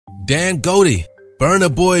Dangote.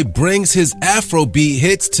 Burna Boy brings his Afrobeat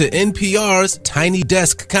hits to NPR's Tiny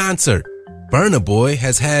Desk concert. Burna Boy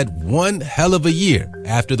has had one hell of a year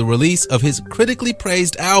after the release of his critically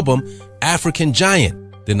praised album, African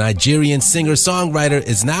Giant. The Nigerian singer-songwriter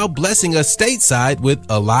is now blessing us stateside with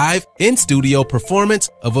a live, in-studio performance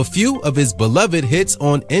of a few of his beloved hits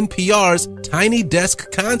on NPR's Tiny Desk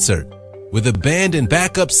concert. With a band and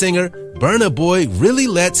backup singer, Burna Boy really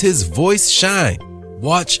lets his voice shine.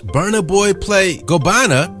 Watch Burna Boy play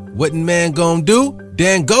Gbona, Wetin Man Go Do,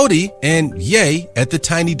 Dangote, and Ye at the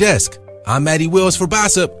Tiny Desk. I'm Matty Wills for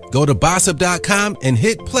Bossip. Go to bossip.com and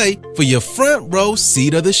hit play for your front row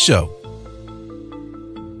seat of the show.